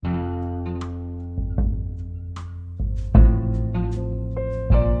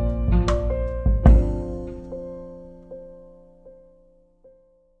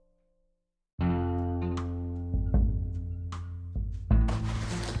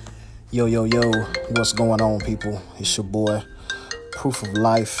Yo, yo, yo, what's going on, people? It's your boy, Proof of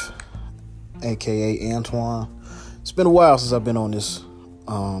Life, aka Antoine. It's been a while since I've been on this.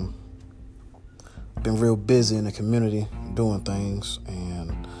 Been real busy in the community doing things,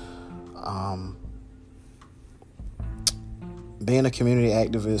 and being a community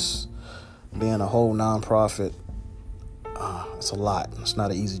activist, being a whole nonprofit, it's a lot. It's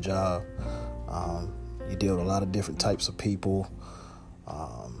not an easy job. You deal with a lot of different types of people.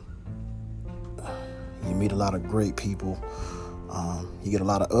 You meet a lot of great people. You get a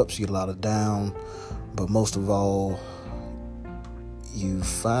lot of ups, you get a lot of downs, but most of all, you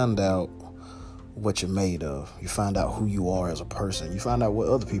find out what you're made of. You find out who you are as a person. You find out what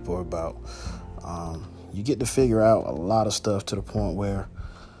other people are about. You get to figure out a lot of stuff to the point where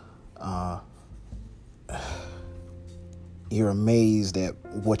you're amazed at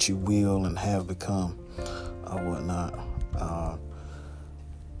what you will and have become or whatnot.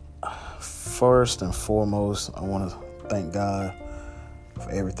 First and foremost, I want to thank God for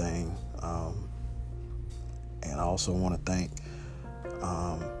everything. And I also want to thank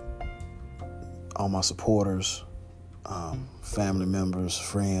all my supporters, family members,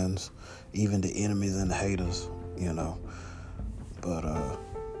 friends, even the enemies and the haters, you know. But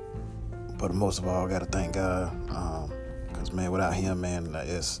most of all, I got to thank God. Because, man, without him, man,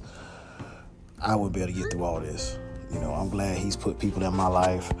 I wouldn't be able to get through all this. You know, I'm glad he's put people in my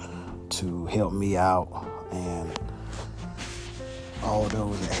life to help me out, and all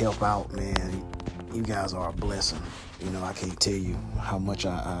those that help out, man, you guys are a blessing. You know, I can't tell you how much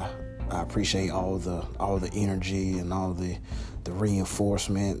I appreciate all the energy and all the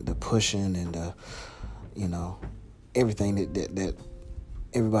reinforcement, the pushing, and everything that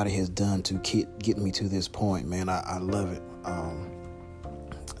everybody has done to get me to this point, man. I love it. I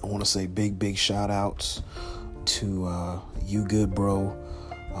want to say big shout outs to You Good Bro,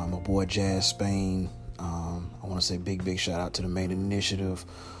 my boy Jazz Spain. I want to say big shout out to the Main Initiative.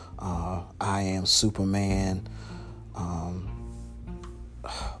 I Am Superman.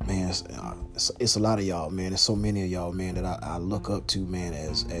 Man, it's a lot of y'all, man. There's so many of y'all, man, that I look up to, man,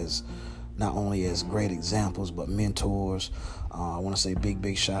 as not only as great examples, but mentors. I want to say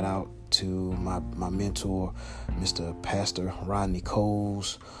big shout out to my mentor, Mr. Pastor Rodney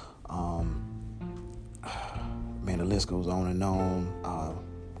Coles. Man, the list goes on and on.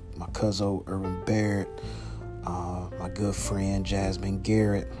 My cousin, Urban Barrett. My good friend, Jasmine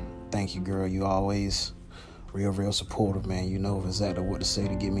Garrett. Thank you, girl. You always real supportive, man. You know exactly what to say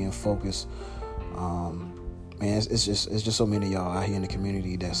to get me in focus. Man, it's just so many of y'all out here in the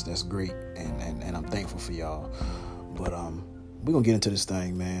community that's great, and I'm thankful for y'all. But we're gonna get into this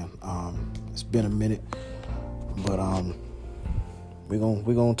thing, man. It's been a minute, but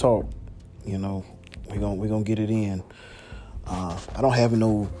we're gonna talk. You know, we're gonna get it in. I don't have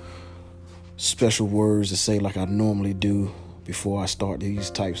no special words to say like I normally do before I start these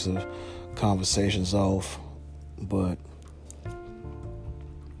types of conversations off, but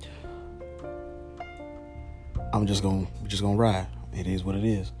we're just gonna ride. It is what it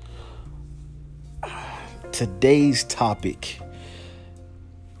is. Today's topic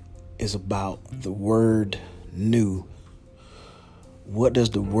is about the word new. What does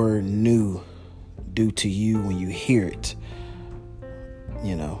the word new do to you when you hear it?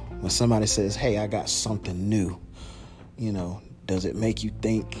 You know, when somebody says, hey, I got something new, you know, does it make you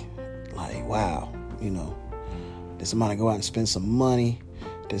think like, wow, you know, did somebody go out and spend some money?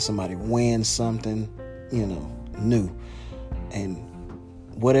 Did somebody win something, you know, new? And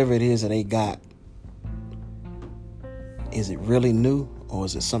whatever it is that they got, is it really new, or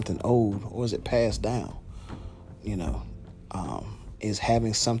is it something old, or is it passed down? You know, is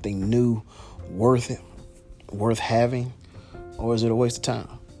having something new worth having, or is it a waste of time?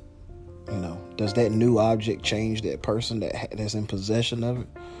 You know, does that new object change that person that's in possession of it,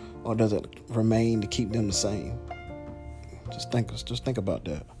 or does it remain to keep them the same? Just think about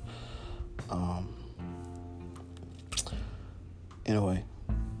that. Anyway,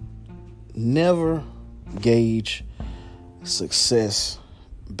 never gauge success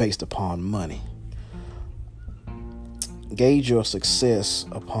based upon money. Gauge your success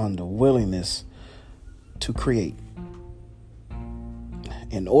upon the willingness to create.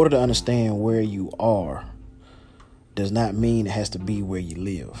 In order to understand where you are does not mean it has to be where you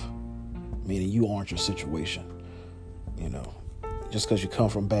live. Meaning you aren't your situation. You know, just because you come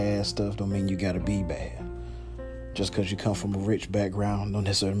from bad stuff don't mean you got to be bad. Just because you come from a rich background don't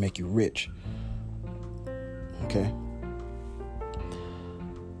necessarily make you rich. Okay?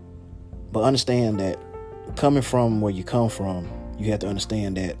 But understand that coming from where you come from, you have to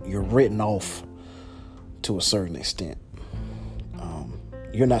understand that you're written off to a certain extent.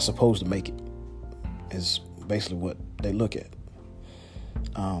 you're not supposed to make it, is basically what they look at.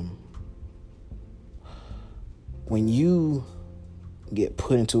 When you get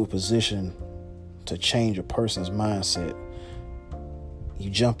put into a position to change a person's mindset, you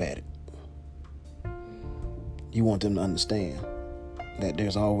jump at it. You want them to understand that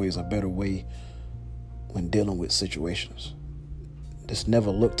there's always a better way when dealing with situations. Just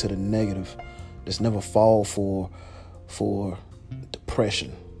never look to the negative. Just never fall for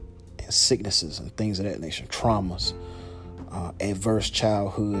depression and sicknesses and things of that nature, traumas, adverse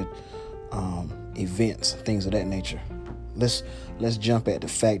childhood events, things of that nature. Let's jump at the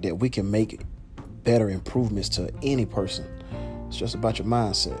fact that we can make better improvements to any person. It's just about your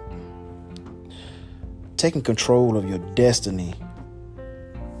mindset. Taking control of your destiny,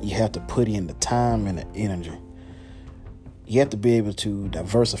 you have to put in the time and the energy. You have to be able to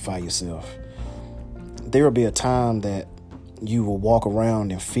diversify yourself. There will be a time that you will walk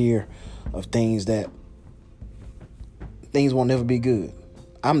around in fear of things won't never be good.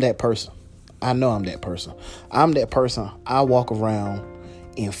 I'm that person. I know I'm that person. I'm that person. I walk around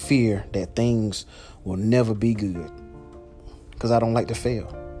in fear that things will never be good because I don't like to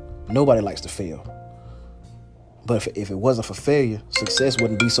fail. Nobody likes to fail. But if it wasn't for failure, success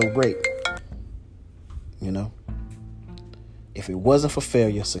wouldn't be so great. You know? If it wasn't for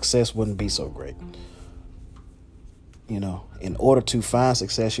failure, success wouldn't be so great. You know, in order to find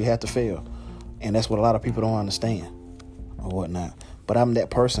success, you have to fail. And that's what a lot of people don't understand or whatnot. But I'm that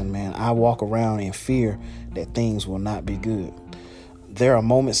person, man. I walk around in fear that things will not be good. There are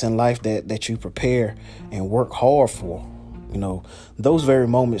moments in life that you prepare and work hard for. You know, those very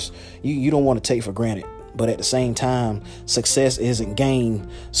moments you don't want to take for granted. But at the same time, success isn't gained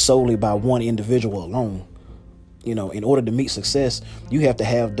solely by one individual alone. You know, in order to meet success, you have to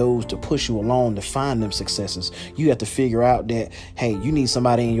have those to push you along to find them successes. You have to figure out that, hey, you need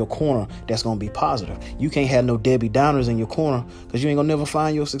somebody in your corner that's going to be positive. You can't have no Debbie Downers in your corner because you ain't going to never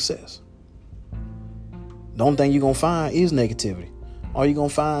find your success. The only thing you're going to find is negativity. All you're going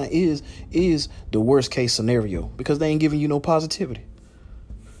to find is the worst case scenario because they ain't giving you no positivity.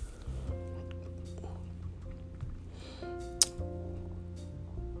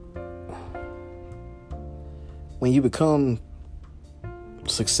 When you become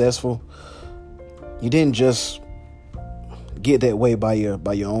successful, you didn't just get that way by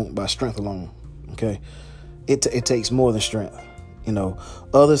strength alone. Okay, it takes more than strength. You know,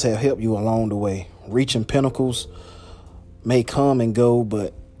 others have helped you along the way. Reaching pinnacles may come and go,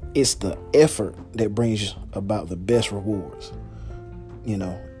 but it's the effort that brings about the best rewards. You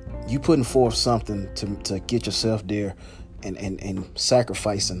know, you putting forth something to get yourself there, and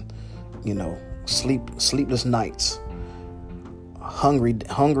sacrificing. You know. Sleepless nights, hungry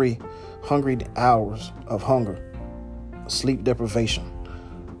hours of hunger, sleep deprivation,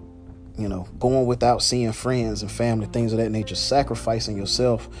 you know, going without seeing friends and family, things of that nature, sacrificing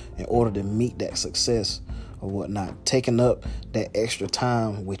yourself in order to meet that success or whatnot, taking up that extra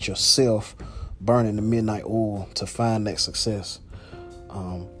time with yourself, burning the midnight oil to find that success,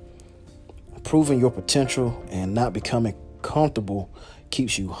 proving your potential and not becoming comfortable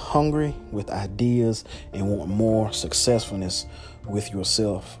keeps you hungry with ideas and want more successfulness with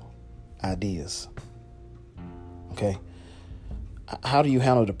yourself ideas. Okay. How do you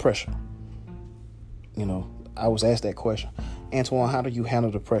handle the pressure? You know, I was asked that question. Antoine, how do you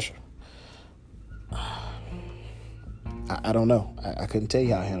handle the pressure? I don't know. I couldn't tell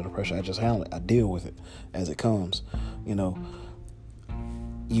you how I handle the pressure. I just handle it. I deal with it as it comes. You know,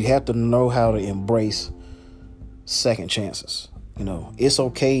 you have to know how to embrace second chances. You know, it's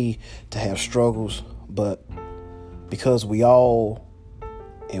okay to have struggles, but because we all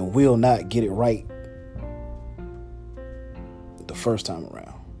and will not get it right the first time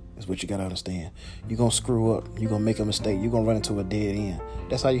around, is what you got to understand. You're going to screw up. You're going to make a mistake. You're going to run into a dead end.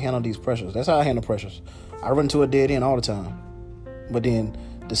 That's how you handle these pressures. That's how I handle pressures. I run into a dead end all the time. But then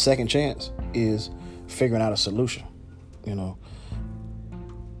the second chance is figuring out a solution. You know,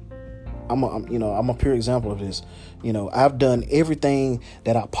 I'm a pure example of this. You know, I've done everything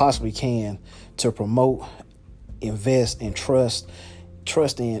that I possibly can to promote, invest, and trust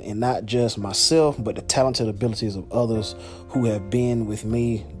in not just myself, but the talented abilities of others who have been with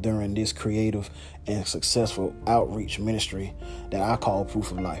me during this creative and successful outreach ministry that I call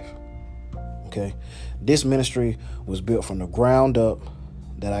Proof of Life. Okay. This ministry was built from the ground up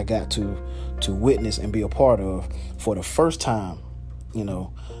that I got to witness and be a part of for the first time. You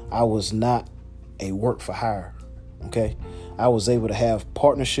know, I was not a work for hire. Okay. I was able to have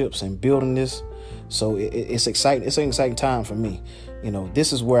partnerships and building this. So it's exciting. It's an exciting time for me. You know,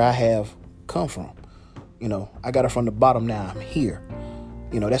 this is where I have come from. You know, I got it from the bottom. Now I'm here.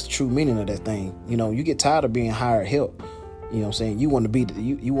 That's the true meaning of that thing. You get tired of being hired help. You know what I'm saying? You want to be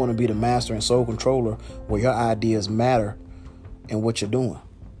you want to be the master and sole controller where your ideas matter and what you're doing.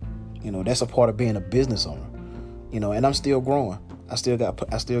 That's a part of being a business owner. And I'm still growing. I still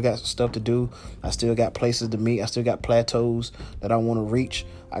got stuff to do. I still got places to meet. I still got plateaus that I want to reach.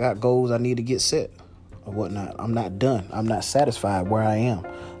 I got goals I need to get set or whatnot. I'm not done. I'm not satisfied where I am.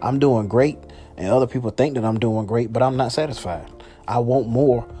 I'm doing great, and other people think that I'm doing great, but I'm not satisfied. I want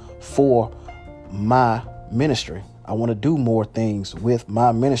more for my ministry. I want to do more things with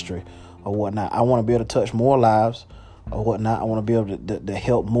my ministry or whatnot. I want to be able to touch more lives or whatnot. I want to be able to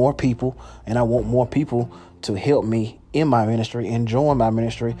help more people, and I want more people to help me in my ministry and join my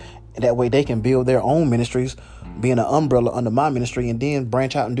ministry. And that way they can build their own ministries, being an umbrella under my ministry, and then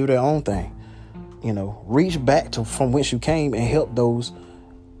branch out and do their own thing. Reach back to from whence you came and help those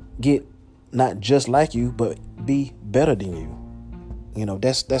get not just like you, but be better than you.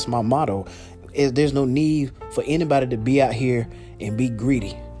 That's my motto. There's no need for anybody to be out here and be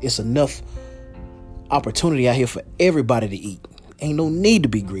greedy. It's enough opportunity out here for everybody to eat. Ain't no need to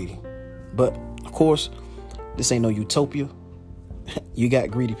be greedy. But of course, this ain't no utopia. You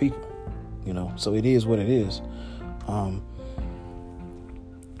got greedy people, so it is what it is.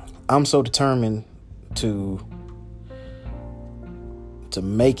 I'm so determined to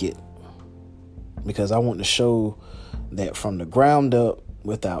make it, because I want to show that from the ground up,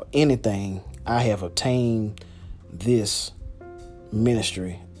 without anything, I have obtained this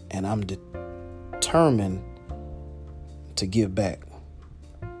ministry, and I'm determined to give back.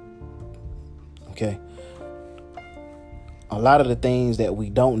 Okay. A lot of the things that we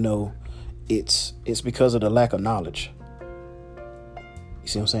don't know, it's because of the lack of knowledge. You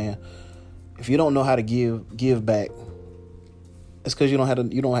see what I'm saying? If you don't know how to give back, it's because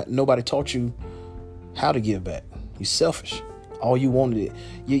nobody taught you how to give back. You're selfish. All you wanted,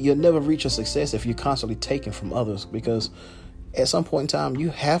 you'll never reach a success if you're constantly taking from others, because at some point in time, you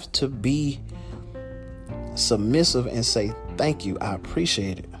have to be submissive and say, thank you, I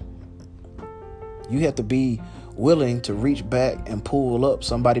appreciate it. You have to be willing to reach back and pull up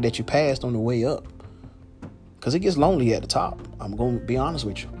somebody that you passed on the way up, because it gets lonely at the top. I'm going to be honest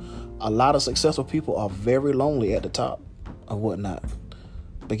with you. A lot of successful people are very lonely at the top or whatnot.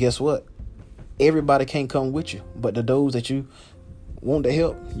 But guess what? Everybody can't come with you. But those that you want to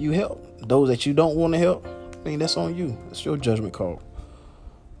help, you help. Those that you don't want to help, that's on you. It's your judgment call.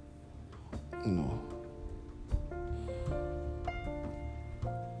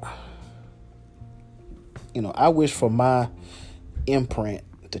 I wish for my imprint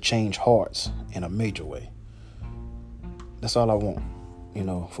to change hearts in a major way. That's all I want,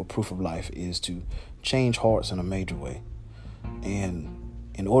 for Proof of Life, is to change hearts in a major way. And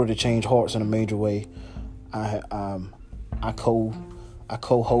in order to change hearts in a major way, I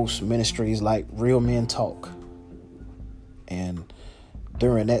co-host ministries like Real Men Talk. And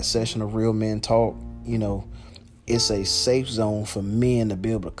during that session of Real Men Talk, it's a safe zone for men to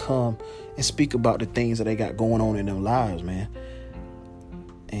be able to come and speak about the things that they got going on in their lives, man.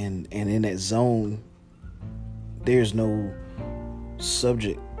 And in that zone, there's no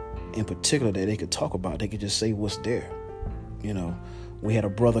subject in particular that they could talk about. They could just say what's there. We had a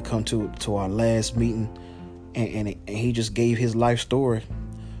brother come to our last meeting, and he just gave his life story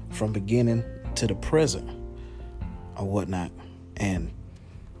from beginning to the present or whatnot. And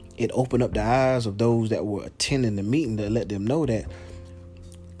it opened up the eyes of those that were attending the meeting, to let them know that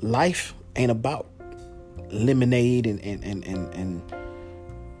life ain't about lemonade and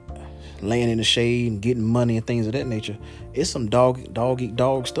laying in the shade and getting money and things of that nature. It's some dog eat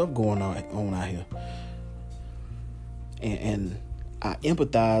dog stuff going on out here. And I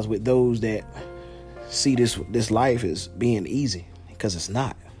empathize with those that see this life as being easy, because it's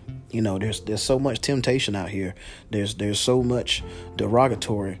not. There's so much temptation out here. There's so much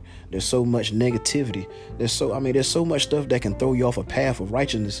derogatory. There's so much negativity. There's so much stuff that can throw you off a path of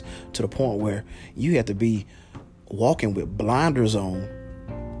righteousness, to the point where you have to be walking with blinders on,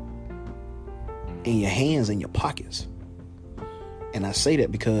 in your hands in your pockets. And I say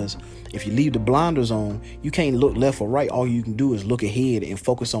that because if you leave the blinders on, you can't look left or right. All you can do is look ahead and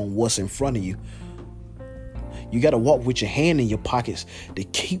focus on what's in front of you. You got to walk with your hand in your pockets to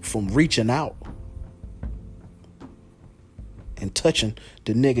keep from reaching out and touching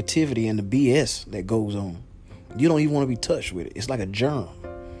the negativity and the BS that goes on. You don't even want to be touched with it. It's like a germ.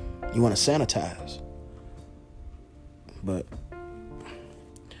 You want to sanitize. But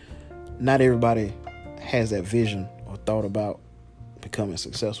not everybody has that vision or thought about becoming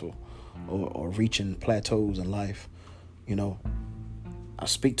successful or reaching plateaus in life. I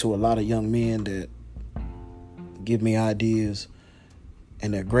speak to a lot of young men that give me ideas,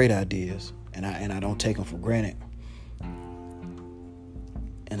 and they're great ideas, and I don't take them for granted.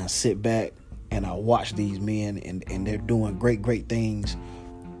 And I sit back and I watch these men, and they're doing great things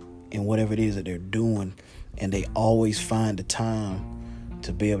in whatever it is that they're doing, and they always find the time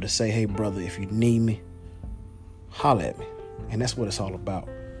to be able to say, hey brother, if you need me, holler at me. And that's what it's all about.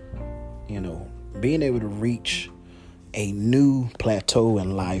 Being able to reach a new plateau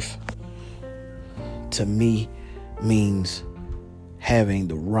in life, to me, means having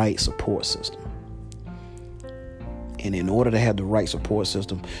the right support system. And in order to have the right support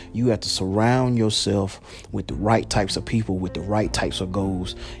system, you have to surround yourself with the right types of people, with the right types of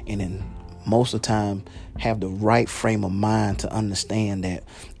goals. And then most of the time, have the right frame of mind to understand that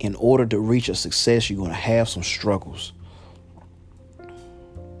in order to reach a success, you're going to have some struggles.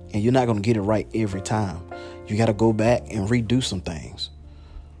 And you're not going to get it right every time. You got to go back and redo some things.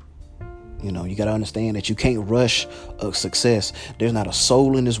 You got to understand that you can't rush a success. There's not a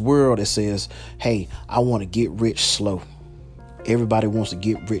soul in this world that says, hey, I want to get rich slow. Everybody wants to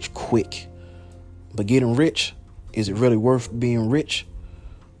get rich quick. But getting rich, is it really worth being rich?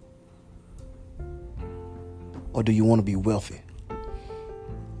 Or do you want to be wealthy?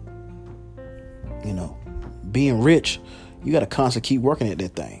 Being rich, you got to constantly keep working at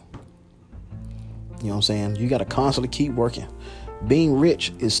that thing. You know what I'm saying? You got to constantly keep working. Being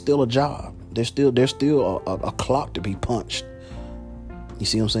rich is still a job. There's still a clock to be punched. You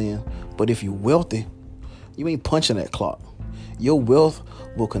see what I'm saying? But if you're wealthy, you ain't punching that clock. Your wealth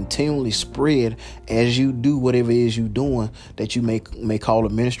will continually spread as you do whatever it is you're doing that you may call a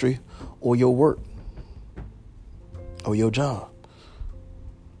ministry or your work or your job.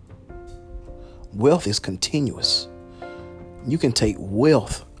 Wealth is continuous. You can take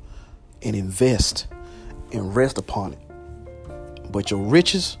wealth and invest and rest upon it. But your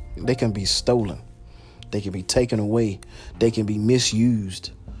riches, they can be stolen. They can be taken away. They can be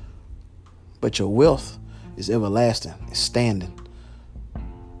misused. But your wealth is everlasting. It's standing.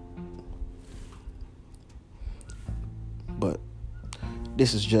 But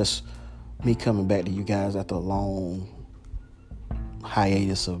this is just me coming back to you guys after a long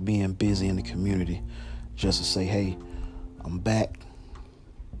hiatus of being busy in the community, just to say, hey, I'm back.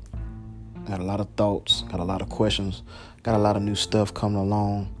 Got a lot of thoughts, got a lot of questions, got a lot of new stuff coming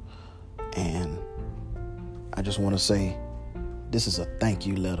along. And I just want to say this is a thank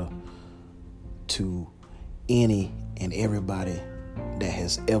you letter to any and everybody that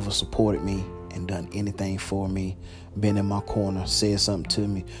has ever supported me and done anything for me, been in my corner, said something to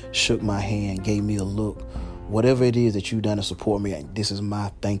me, shook my hand, gave me a look. Whatever it is that you've done to support me, this is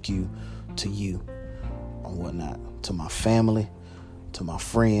my thank you to you and whatnot. To my family, to my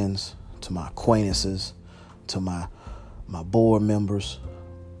friends, to my acquaintances, to my board members,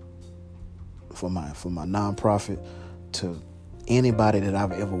 for my nonprofit, to anybody that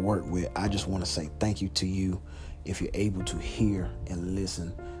I've ever worked with. I just want to say thank you to you if you're able to hear and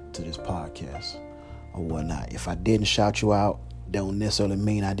listen to this podcast or whatnot. If I didn't shout you out, don't necessarily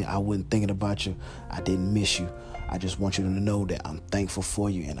mean I wasn't thinking about you. I didn't miss you. I just want you to know that I'm thankful for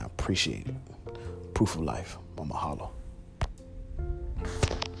you and I appreciate it. Proof of life. I'm a holler.